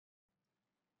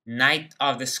Night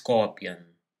of the Scorpion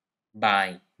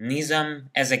by Nissim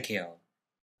Ezekiel.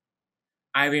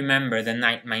 I remember the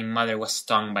night my mother was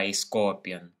stung by a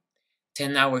scorpion.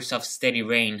 10 hours of steady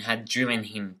rain had driven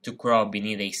him to crawl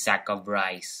beneath a sack of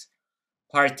rice.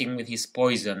 Parting with his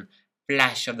poison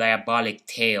flash of diabolic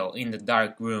tail in the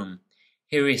dark room,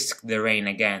 he risked the rain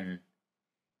again.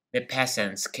 The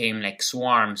peasants came like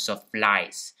swarms of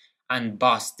flies and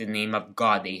buzzed the name of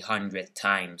God 100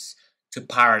 times to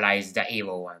paralyze the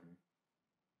evil one.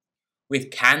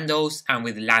 With candles and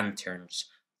with lanterns,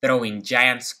 throwing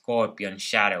giant scorpion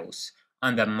shadows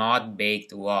on the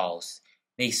mud-baked walls,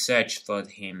 they searched for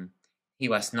him. He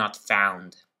was not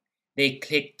found. They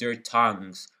clicked their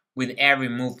tongues with every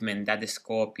movement that the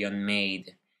scorpion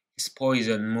made. His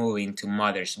poison moved into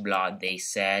mother's blood, they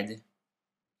said.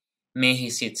 May he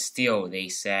sit still, they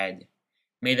said.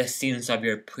 May the sins of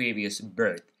your previous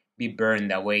birth be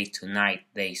burned away tonight,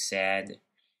 they said.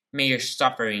 May your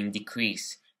suffering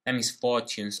decrease the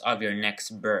misfortunes of your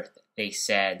next birth, they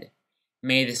said.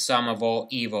 May the sum of all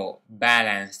evil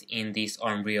balanced in this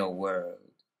unreal world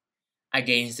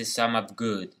against the sum of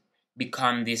good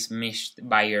become dismissed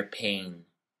by your pain.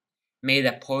 May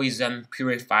the poison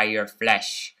purify your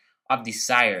flesh of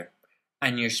desire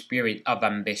and your spirit of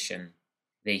ambition,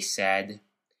 they said.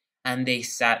 And they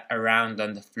sat around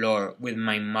on the floor with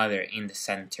my mother in the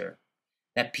center,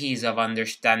 the piece of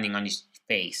understanding on his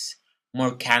face.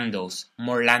 More candles,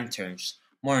 more lanterns,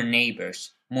 more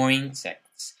neighbors, more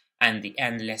insects, and the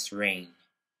endless rain.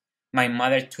 My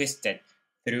mother twisted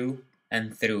through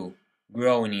and through,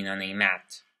 groaning on a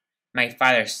mat. My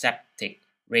father septic,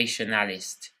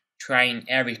 rationalist, trying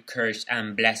every curse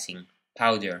and blessing,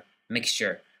 powder,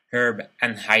 mixture, herb,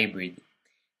 and hybrid.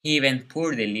 He even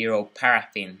poured a little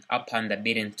paraffin upon the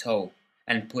beaten toe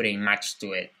and put a match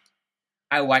to it.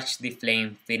 I watched the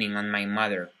flame feeding on my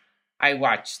mother. I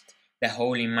watched the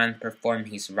holy man perform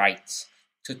his rites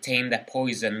to tame the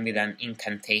poison with an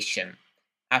incantation.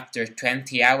 After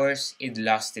 20 hours, it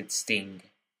lost its sting.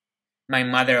 My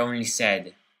mother only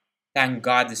said, "Thank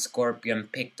God the scorpion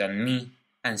picked on me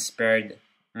and spared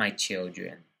my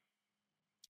children."